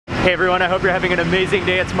Hey everyone, I hope you're having an amazing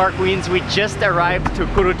day. It's Mark Wiens. We just arrived to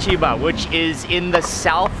Curitiba, which is in the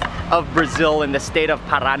south of Brazil in the state of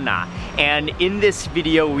Paraná. And in this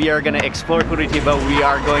video, we are gonna explore Curitiba. We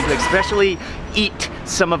are going to especially eat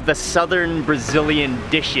some of the southern Brazilian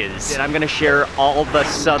dishes. And I'm gonna share all the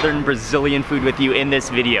southern Brazilian food with you in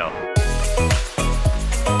this video.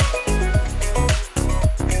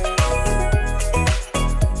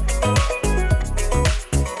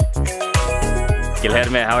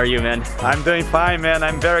 Guilherme, how are you, man? I'm doing fine, man.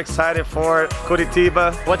 I'm very excited for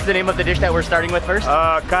Curitiba. What's the name of the dish that we're starting with first?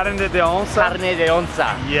 Carne de onça. Carne de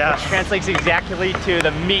onça. Yeah. Which translates exactly to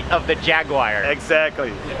the meat of the jaguar.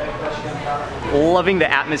 Exactly. Loving the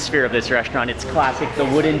atmosphere of this restaurant. It's classic. The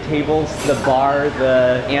wooden tables, the bar,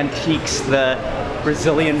 the antiques, the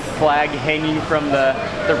Brazilian flag hanging from the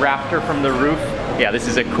rafter from the roof. Yeah, this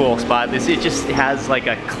is a cool spot. It just has like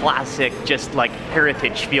a classic, just like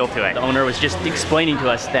heritage feel to it. The owner was just explaining to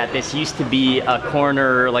us that this used to be a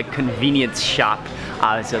corner like convenience shop.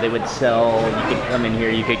 So they would sell, you could come in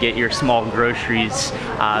here, you could get your small groceries,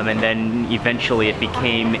 and then eventually it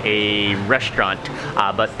became a restaurant.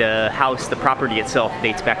 But the house, the property itself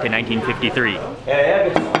dates back to 1953.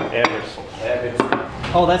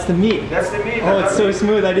 Oh, that's the meat. That's the meat. Oh, it's so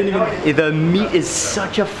smooth. I didn't even... The meat is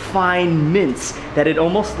such a fine mince that it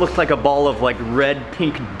almost looked like a ball of like red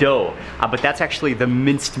pink dough. But that's actually the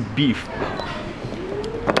minced beef.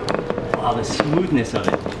 Wow, the smoothness of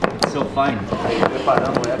it. It's so fine.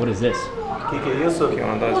 What is this? Que é isso? Aqui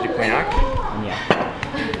uma dose de conhaque.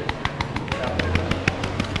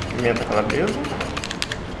 Pimenta calabresa.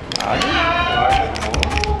 Alho.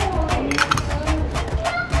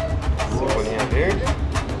 Cebolinha verde.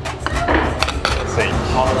 Azeite.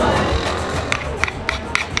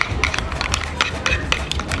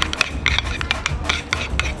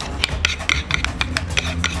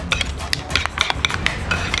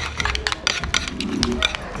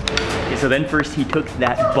 So then first he took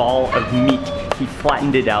that ball of meat, he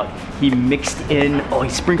flattened it out, he mixed in, he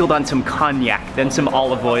sprinkled on some cognac, then some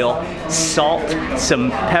olive oil, salt,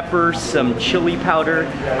 some pepper, some chili powder,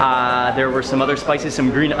 there were some other spices,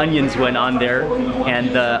 some green onions went on there,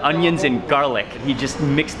 and the onions and garlic. He just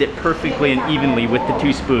mixed it perfectly and evenly with the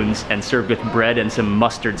 2 spoons and served with bread and some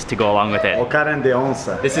mustards to go along with it. Carne de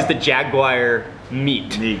onça. This is the jaguar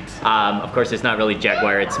meat. Of course, it's not really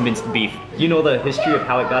jaguar, it's minced beef. You know the history of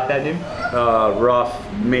how it got that name? Rough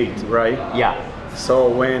meat, right? Yeah. So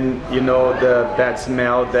when you know the bad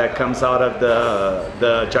smell that comes out of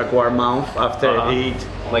the jaguar mouth after he eat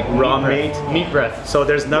like raw meat, breath. So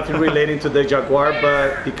there's nothing relating to the jaguar,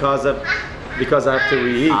 but because after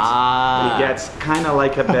we eat, it gets kind of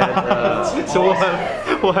like a bad. So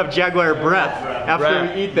we'll have jaguar breath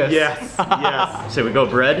after we eat this. Yes, yes. So we go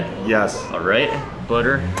bread. Yes. All right,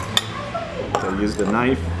 butter. So use the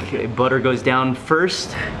knife. Okay, butter goes down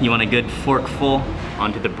first. You want a good forkful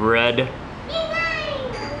onto the bread.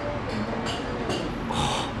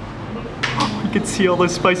 Oh, you can see all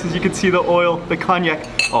those spices. You can see the oil, the cognac.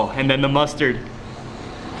 Oh, and then the mustard.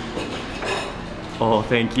 Oh,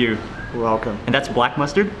 thank you. You're welcome. And that's black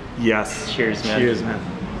mustard? Yes. Cheers, man. Cheers, man.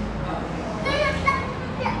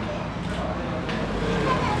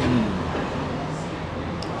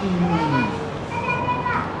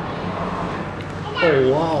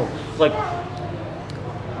 Oh wow! Like,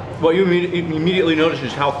 what you immediately notice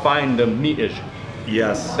is how fine the meat is.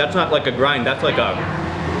 Yes. That's not like a grind. That's like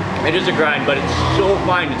it is a grind, but it's so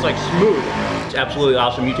fine. It's like smooth. It's absolutely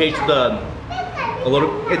awesome. You taste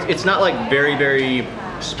it's not like very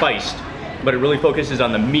spiced, but it really focuses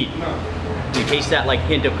on the meat. You taste that like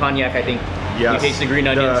hint of cognac, I think. Yes. You taste the green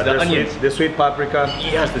onions, the onions. The sweet paprika.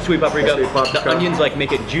 Yes, the sweet paprika. The sweet paprika. The onions like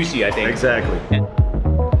make it juicy, I think. Exactly.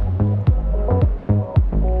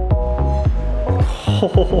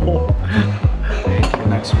 The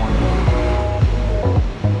next one.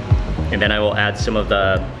 And then I will add some of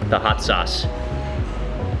the hot sauce.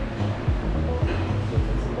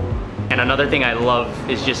 And another thing I love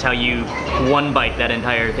is just how you one bite that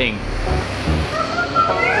entire thing.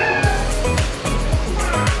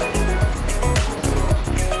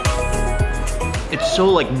 It's so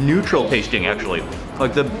like neutral tasting actually.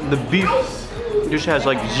 Like the beef just has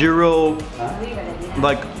like zero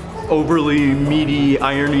like overly meaty,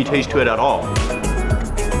 irony taste to it at all.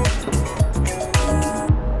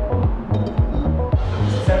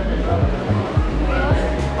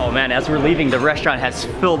 Oh man, as we're leaving, the restaurant has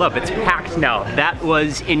filled up. It's packed now. That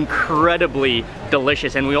was incredibly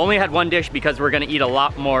delicious. And we only had one dish because we're gonna eat a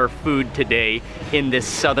lot more food today in this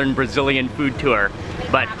southern Brazilian food tour.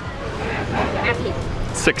 But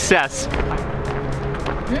success.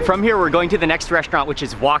 From here, we're going to the next restaurant, which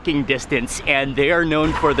is walking distance, and they are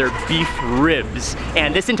known for their beef ribs.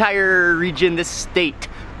 And this entire region, this state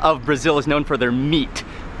of Brazil is known for their meat.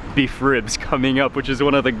 Beef ribs coming up, which is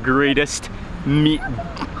one of the greatest meat.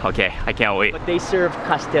 Okay, I can't wait. But they serve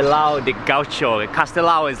Costelão de Gaúcho.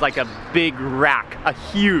 Costelão is like a big rack, a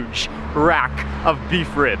huge rack of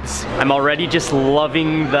beef ribs. I'm already just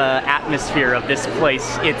loving the atmosphere of this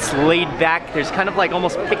place. It's laid back. There's kind of like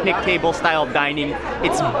almost picnic table style dining.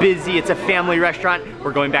 It's busy. It's a family restaurant.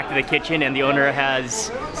 We're going back to the kitchen, and the owner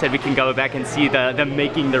has said we can go back and see them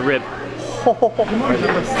making the rib.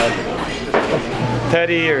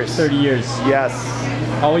 30 years. 30 years. Yes.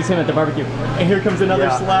 Always him at the barbecue. And here comes another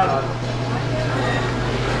slab.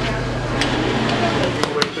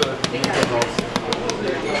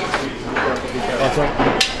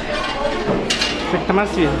 Fica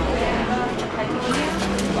macio.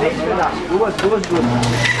 Duas.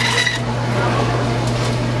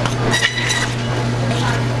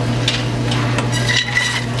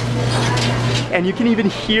 And you can even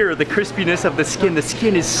hear the crispiness of the skin. The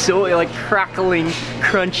skin is so like crackling,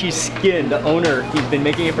 crunchy skin. The owner, he's been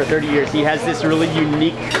making it for 30 years. He has this really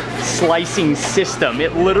unique slicing system.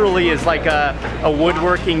 It literally is like a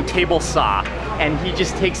woodworking table saw. And he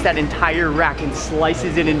just takes that entire rack and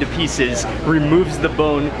slices it into pieces, removes the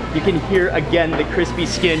bone. You can hear again the crispy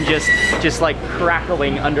skin just like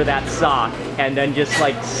crackling under that saw, and then just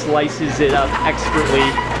like slices it up expertly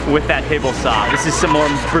with that table saw. This is some more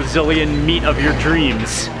Brazilian meat of your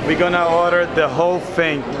dreams. We're gonna order the whole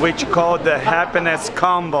thing, which called the happiness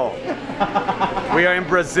combo. We are in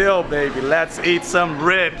Brazil, baby. Let's eat some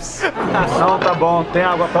ribs. Não, tá bom. Tem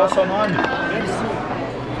água. Qual é o seu nome?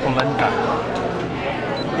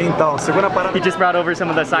 Então, segunda parada. He just brought over some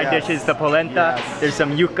of the side dishes, the polenta. Yes. There's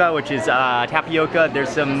some yuca, which is tapioca. There's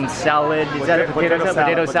some salad. Is that a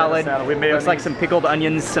potato salad? Looks like some pickled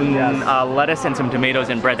onions, some lettuce, and some tomatoes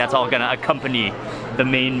and bread. That's all gonna accompany the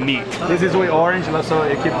main meat. This is with orange, so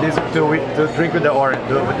you keep this to drink with the orange.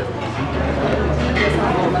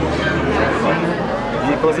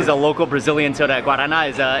 This is a local Brazilian soda. Guaraná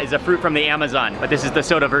is a fruit from the Amazon, but this is the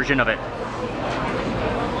soda version of it.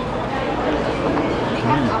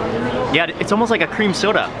 Yeah, it's almost like a cream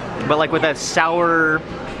soda, but like with a sour,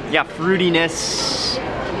 fruitiness.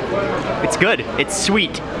 It's good. It's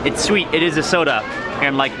sweet. It's sweet. It is a soda.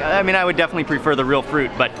 And like, I mean, I would definitely prefer the real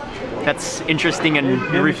fruit, but that's interesting and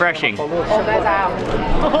refreshing. You're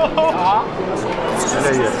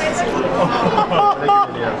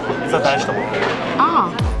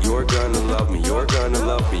gonna love me, you're gonna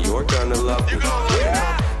love me, you're gonna love me.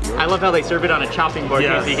 I love how they serve it on a chopping board,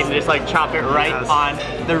 so you can just like chop it right on.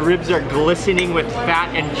 The ribs are glistening with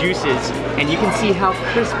fat and juices, and you can see how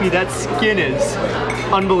crispy that skin is.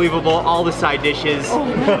 Unbelievable, all the side dishes.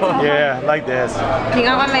 Yeah, like this.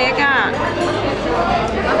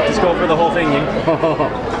 Just go for the whole thing.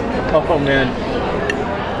 Oh man.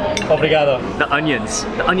 Obrigado. The onions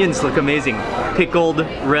look amazing. Pickled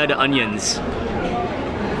red onions.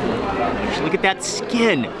 Look at that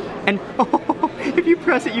skin. And if you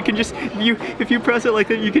press it, you can just, if you press it like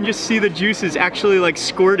that, you can just see the juices actually like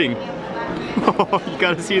squirting. Oh, you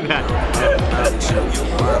gotta see that.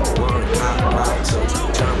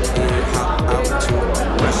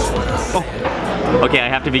 Oh. Okay, I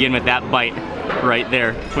have to begin with that bite right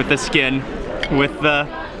there, with the skin, with the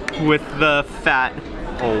fat.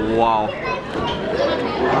 Oh wow.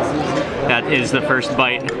 That is the first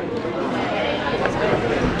bite.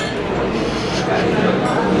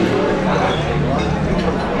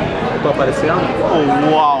 Oh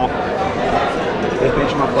wow.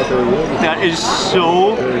 That is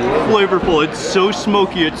so flavorful. It's so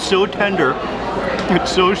smoky. It's so tender.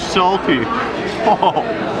 It's so salty. Oh,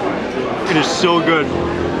 it is so good.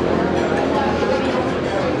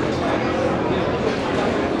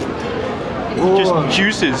 Just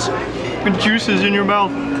juices. Juices in your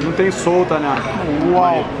mouth. Não tem solta, né?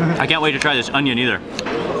 Wow. I can't wait to try this onion either.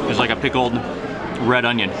 It's like a pickled red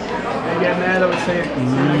onion.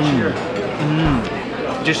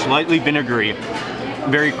 Just slightly vinegary,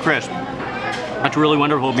 very crisp. That's really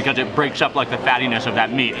wonderful because it breaks up like the fattiness of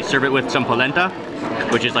that meat. Serve it with some polenta,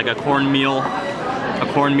 which is like a cornmeal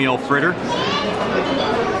fritter.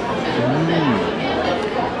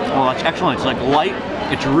 Oh, that's excellent. It's like light.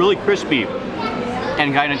 It's really crispy,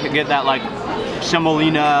 and kind of get that like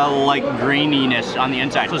semolina like graininess on the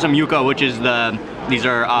inside. So some yuca, which is these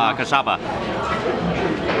are cassava.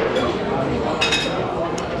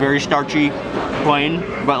 Very starchy, plain,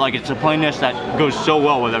 but like it's a plainness that goes so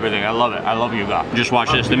well with everything. I love it. I love yuca. Just watch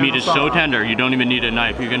this. The meat is so tender, you don't even need a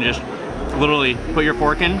knife. You can just literally put your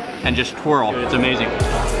fork in and just twirl. It's amazing.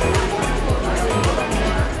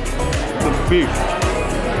 beef.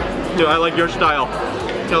 Dude, I like your style.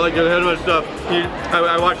 I like your head stuff.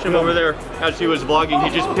 I watched him over there as he was vlogging. He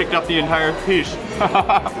just picked up the entire piece.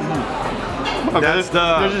 That's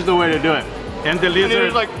this is the way to do it. And the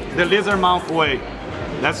lizard, like, the lizard mouth way.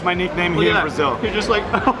 That's my nickname here in Brazil. You're just like.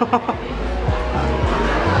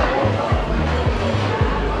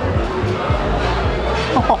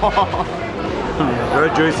 Very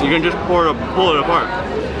juicy. You can just pull it apart.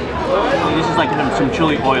 This is like some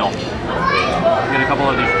chili oil. Get a couple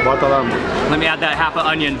of these. Bota lá. Let me add that half an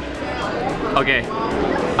onion. Okay,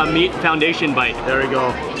 a meat foundation bite. There we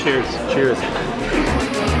go. Cheers. Cheers.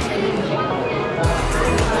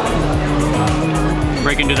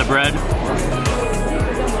 Break into the bread.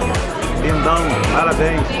 Lindão,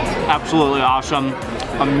 parabéns. Absolutely awesome.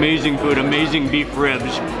 Amazing food, amazing beef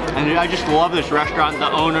ribs. And I just love this restaurant,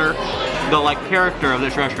 the owner, the like character of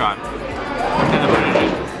this restaurant. And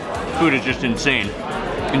the food is just insane.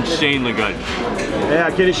 Insanely good. É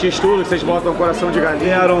aquele x-tudo que vocês botam coração de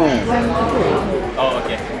galinha. Oh,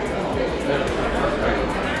 okay.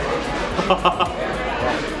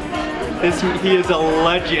 He is a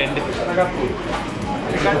legend.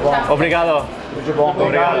 Obrigado. Tudo bom,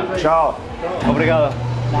 obrigado. Tchau. Obrigado.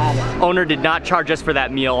 Owner did not charge us for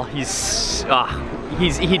that meal. He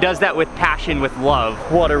does that with passion, with love.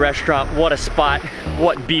 What a restaurant, what a spot,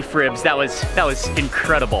 what beef ribs. That was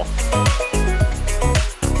incredible.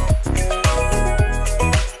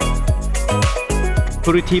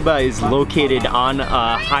 Curitiba is located on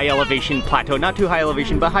a high elevation plateau, not too high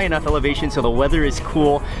elevation, but high enough elevation so the weather is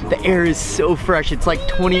cool. The air is so fresh. It's like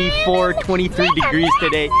 24, 23 degrees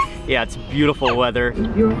today. Yeah, it's beautiful weather.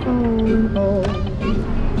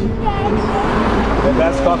 The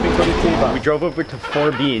best coffee in Curitiba. We drove over to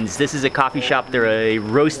Four Beans. This is a coffee shop. They're a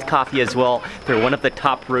roast coffee as well. They're one of the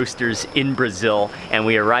top roasters in Brazil. And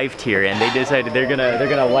we arrived here and they decided they're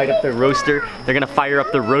gonna light up the roaster. They're gonna fire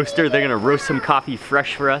up the roaster. They're gonna roast some coffee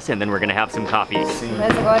fresh for us and then we're gonna have some coffee. Mas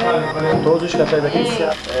agora... Todos os cafés aqui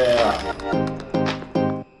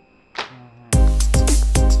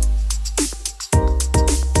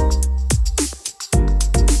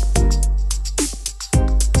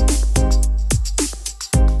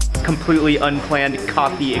Completely unplanned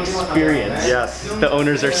coffee experience. Yes. The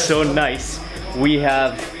owners are so nice. We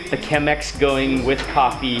have the Chemex going with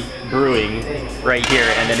coffee brewing right here,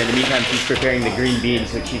 and then in the meantime she's preparing the green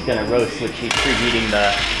beans which she's gonna roast, which she's preheating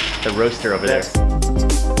the roaster over there.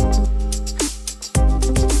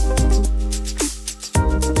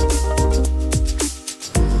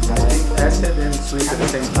 Acid and sweet at the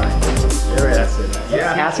same time. Very acid.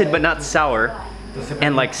 Yeah. Acid but not sour.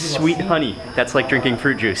 And like sweet honey. That's like drinking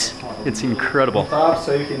fruit juice. It's incredible. Top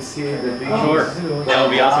so you can see the beans. Sure. That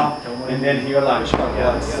would be awesome. And then here lunch.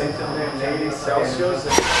 Yes. 80 Celsius.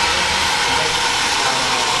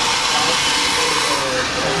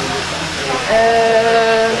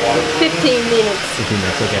 15 minutes. 15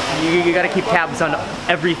 minutes, okay. You gotta keep tabs on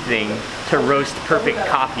everything to roast perfect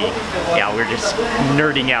coffee. Yeah, we're just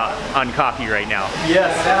nerding out on coffee right now.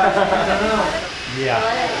 Yes. Yeah.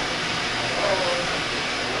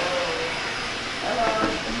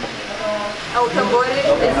 Oh, tambor is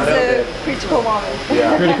a critical moment.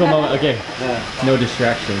 Yeah. Critical moment, okay. No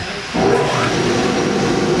distraction.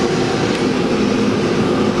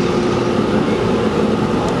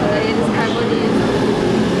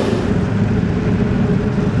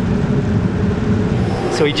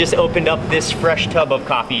 So he just opened up this fresh tub of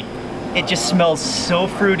coffee. It just smells so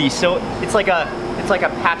fruity, so it's like a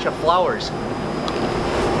patch of flowers.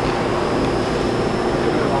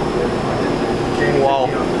 Wow,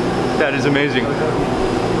 that is amazing.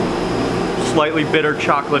 Slightly bitter,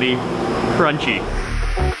 chocolatey, crunchy.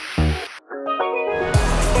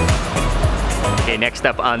 Okay, next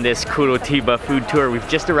up on this Curitiba food tour, we've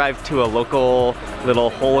just arrived to a local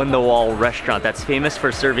little hole-in-the-wall restaurant that's famous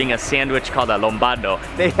for serving a sandwich called a lombado.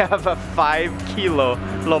 They have a 5-kilo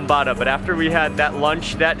lombada, but after we had that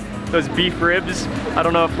lunch, those beef ribs, I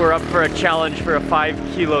don't know if we're up for a challenge for a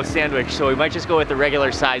 5-kilo sandwich, so we might just go with the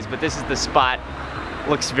regular size, but this is the spot.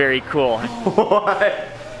 Looks very cool. What?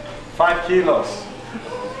 5 kilos.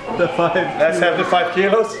 The 5 Let's have the 5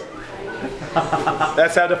 kilos.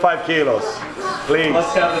 Let's have the 5 kilos. Please.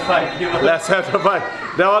 Let's have the 5 kilos. Let's have the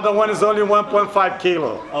 5. The other one is only 1.5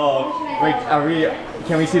 kilo. Oh, wait,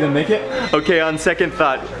 can we see them make it? Okay, on second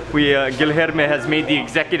thought, Guilherme has made the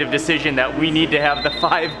executive decision that we need to have the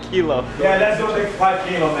 5 kilo. Yeah, let's go with the 5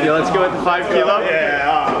 kilo, man. Yeah, let's go with the 5 kilo?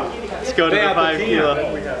 Yeah. Let's go to the 5 kilo.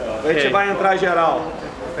 A gente vai entrar geral.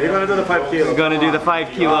 Are you gonna do the 5 kilo? We're gonna do the 5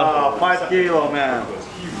 kilo. Oh, 5 kilo, man.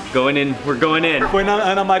 Going in, we're going in. Foi na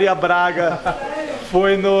Ana Maria Braga.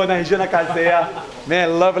 Foi na Regina Casé.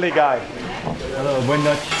 Man, lovely guy. Hello, boa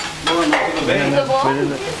noite. Tudo bem? Tudo bom?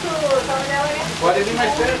 Isso, tá legal, né? Pode vir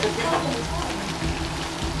mais perto aqui.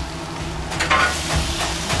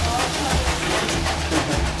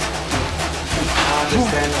 I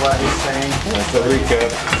understand what he's saying. That's a recap.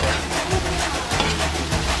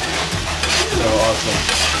 So awesome.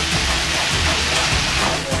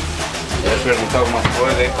 Quer perguntar alguma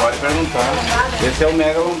coisa aí? Pode perguntar. Esse é o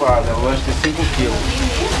mega lombardo, é o lanche de 5 kg.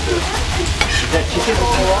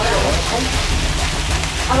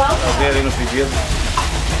 Tá vendo ali no pedido?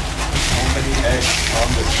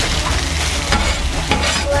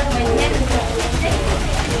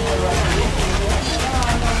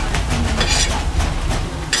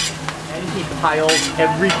 He piles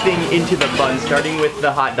everything into the bun, starting with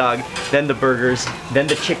the hot dog, then the burgers, then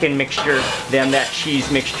the chicken mixture, then that cheese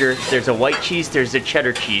mixture. There's a white cheese, there's a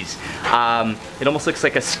cheddar cheese. It almost looks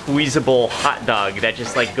like a squeezable hot dog that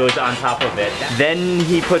just like goes on top of it. Then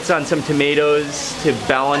he puts on some tomatoes to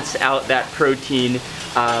balance out that protein.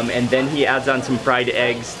 And then he adds on some fried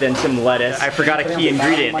eggs, then some lettuce. I forgot a key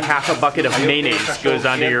ingredient, half a bucket of mayonnaise goes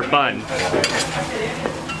onto your bun.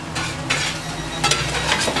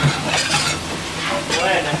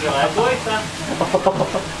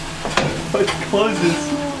 It closes.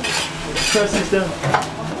 Presses down.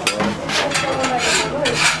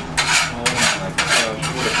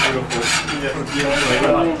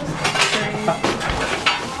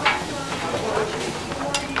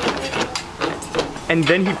 And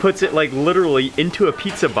then he puts it like literally into a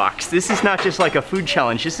pizza box. This is not just like a food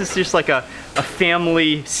challenge. This is just like a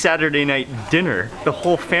family Saturday night dinner. The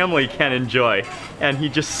whole family can enjoy. And he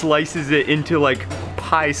just slices it into like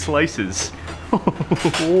pie slices.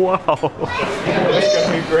 Wow.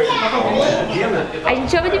 A gente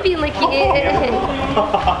chama de vila aqui.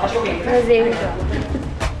 Fazer.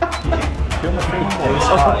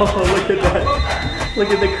 Oh, look at that.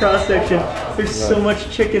 Look at the cross section. There's so much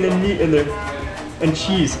chicken and meat in there. And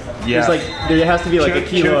cheese. Yeah. There's like, there has to be like a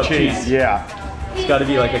kilo of cheese. Yeah. It's got to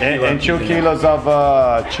be like a kilo And of 2 cheese. kilos of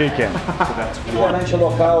chicken. So that's one.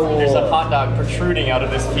 There's a hot dog protruding out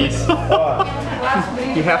of this piece.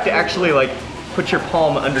 You have to actually like put your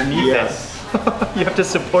palm underneath it. You have to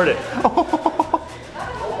support it.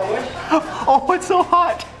 Oh, it's so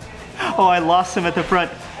hot. Oh, I lost some at the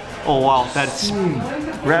front. Oh wow, that's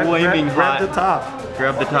flaming hot. Grab the top.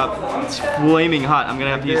 Grab the top. It's flaming hot. I'm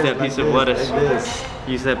gonna have to use that piece of lettuce.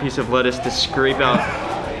 Use that piece of lettuce to scrape out.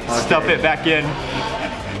 Stuff it back in.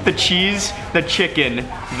 The cheese, the chicken,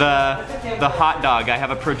 the hot dog. I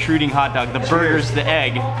have a protruding hot dog. The burgers, the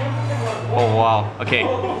egg. Oh wow. Okay.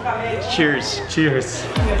 Cheers. Cheers.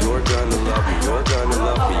 You're gonna love me, you're gonna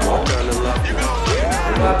love me, you're gonna love me.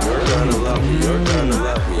 You're gonna love me, you're gonna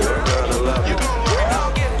love me, you're gonna love me.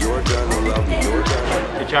 You're gonna love me, you're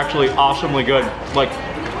gonna. It's actually awesomely good. Like,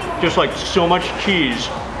 just like so much cheese.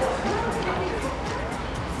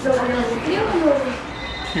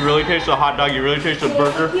 You really taste the hot dog, you really taste the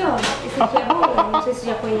burger.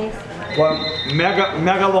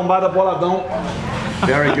 Mega lombada boladão.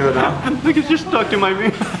 Very good, huh? I think it's just stuck to my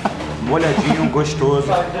meat. Molhadinho,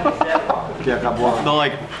 gostoso. Que acabou. The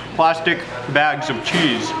like plastic bags of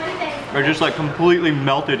cheese are just like completely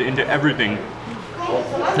melted into everything.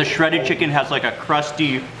 The shredded chicken has like a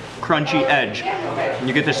crusty, crunchy edge. And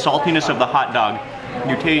you get the saltiness of the hot dog.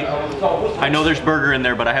 You taste, I know there's burger in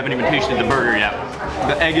there, but I haven't even tasted the burger yet.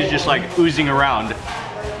 The egg is just like oozing around.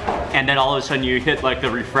 And then all of a sudden you hit like the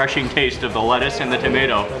refreshing taste of the lettuce and the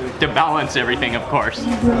tomato to balance everything, of course.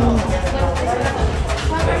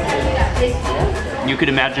 You could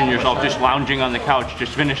imagine yourself just lounging on the couch,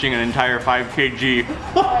 just finishing an entire 5 kg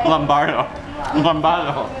Lombardo.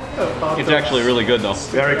 It's actually really good though.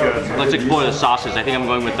 Very good. Let's explore the sauces. I think I'm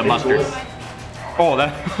going with the mustard. Oh,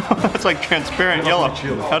 that's like transparent yellow.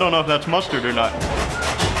 I don't know if that's mustard or not.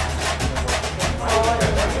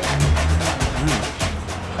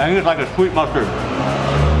 I think it's like a sweet mustard.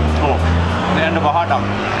 Oh, the end of a hot dog.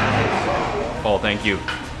 Oh, thank you.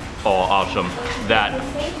 Oh, awesome. That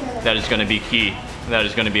is gonna be key. That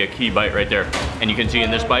is gonna be a key bite right there. And you can see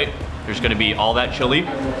in this bite, there's gonna be all that chili,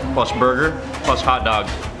 plus burger, plus hot dog,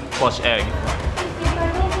 plus egg.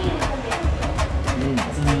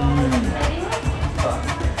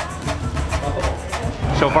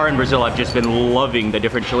 So far in Brazil, I've just been loving the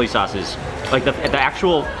different chili sauces. Like the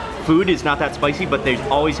actual food is not that spicy, but they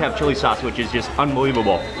always have chili sauce, which is just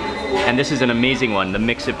unbelievable. And this is an amazing one, the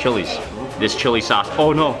mix of chilies. This chili sauce,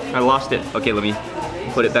 oh no, I lost it. Okay, let me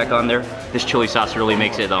put it back on there. This chili sauce really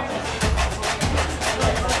makes it though.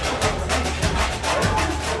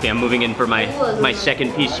 Okay, I'm moving in for my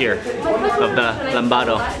second piece here of the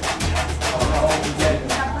lambado.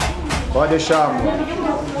 Pode deixar, amor.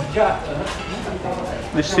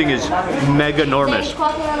 This thing is mega enormous.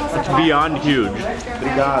 It's beyond huge.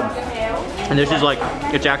 And this is like,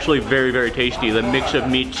 it's actually very, very tasty. The mix of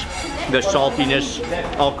meats, the saltiness,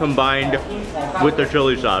 all combined with the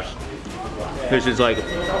chili sauce. This is like,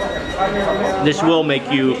 this will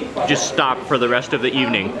make you just stop for the rest of the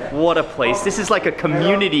evening. What a place. This is like a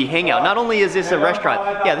community hangout. Not only is this a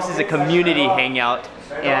restaurant, yeah, this is a community hangout.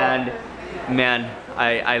 And man,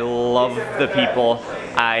 I love the people.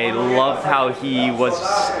 I love how he was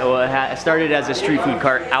started as a street food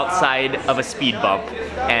cart outside of a speed bump,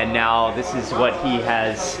 and now this is what he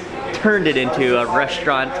has turned it into, a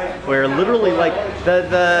restaurant where literally like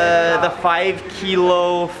the 5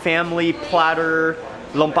 kilo family platter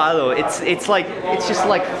lompado, it's just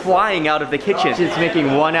like flying out of the kitchen. It's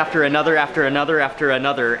making one after another after another after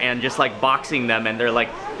another, and just like boxing them, and they're like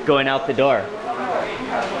going out the door.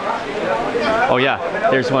 Oh yeah,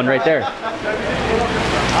 there's one right there.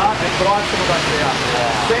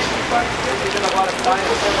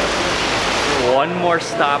 One more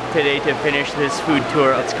stop today to finish this food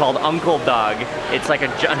tour. It's called Uncle Dog. It's like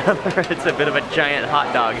it's a bit of a giant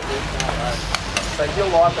hot dog.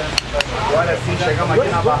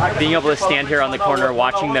 Being able to stand here on the corner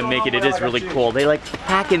watching them make it, it is really cool. They like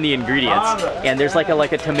pack in the ingredients, and there's like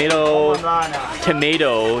a tomatoes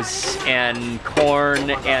and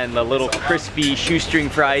corn and the little crispy shoestring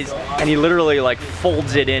fries, and he literally like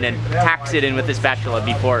folds it in and packs it in with his spatula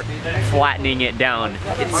before flattening it down.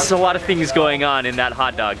 It's a lot of things going on in that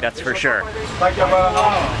hot dog, that's for sure.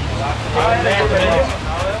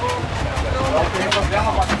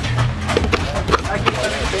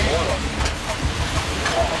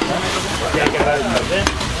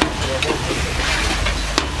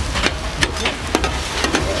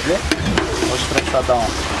 Prançadão.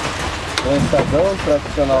 Prançadão,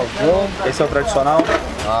 tradicionalzão. Esse é o tradicional?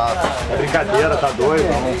 Ah, é brincadeira, tá doido?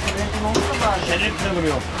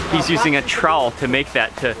 He's using a trowel to make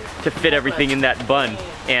that, to fit everything in that bun.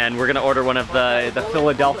 And we're gonna order one of the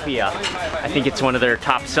Philadelphia. I think it's one of their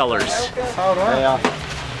top sellers.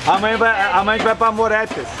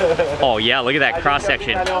 Oh yeah, look at that cross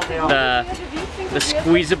section. The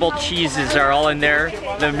squeezable cheeses are all in there.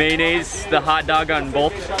 The mayonnaise, the hot dog on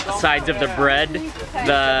both sides of the bread,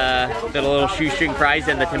 the little shoestring fries,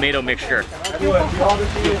 and the tomato mixture. Okay,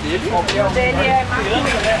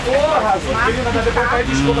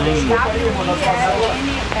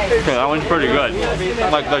 that one's pretty good.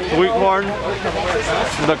 Like the sweet corn,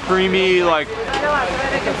 the creamy, like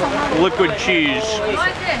liquid cheese,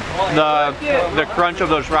 the crunch of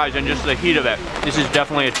those fries, and just the heat of it. This is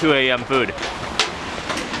definitely a 2 a.m. food.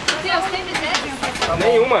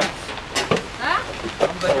 Nenhuma.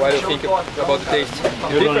 What do you think about the taste?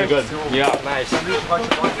 This one is good. Yeah. Nice.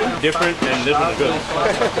 Different, and this one is good.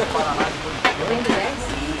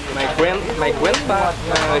 My grandpa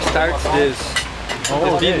starts this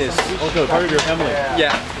business. Also part of your family.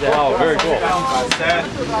 Yeah. Wow, very cool.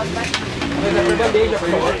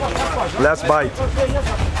 Last bite.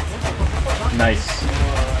 Nice.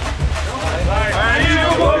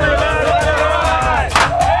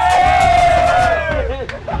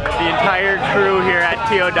 The entire crew here at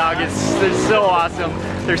Tio Dog they're so awesome.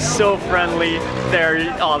 They're so friendly.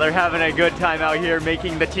 They're having a good time out here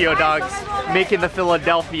making the Tio Dogs, making the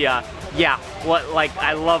Philadelphia. Yeah, what like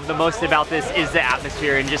I love the most about this is the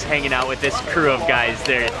atmosphere and just hanging out with this crew of guys.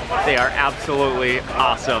 They are absolutely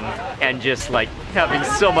awesome and just like having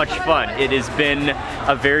so much fun. It has been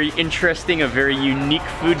a very interesting, a very unique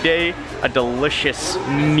food day, a delicious,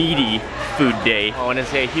 meaty food day. I want to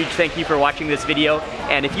say a huge thank you for watching this video,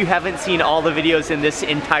 and if you haven't seen all the videos in this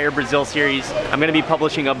entire Brazil series, I'm going to be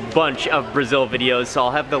publishing a bunch of Brazil videos, so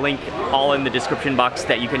I'll have the link all in the description box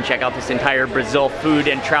that you can check out this entire Brazil food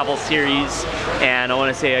and travel series. And I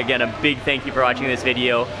want to say again a big thank you for watching this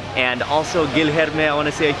video, and also Guilherme, I want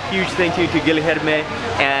to say a huge thank you to Guilherme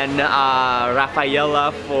and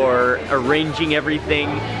Rafaela for arranging everything.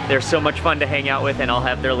 They're so much fun to hang out with, and I'll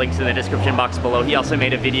have their links in the description box below. He also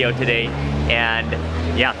made a video today, and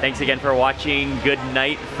yeah, thanks again for watching. Good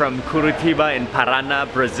night from Curitiba in Paraná,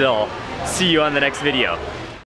 Brazil. See you on the next video.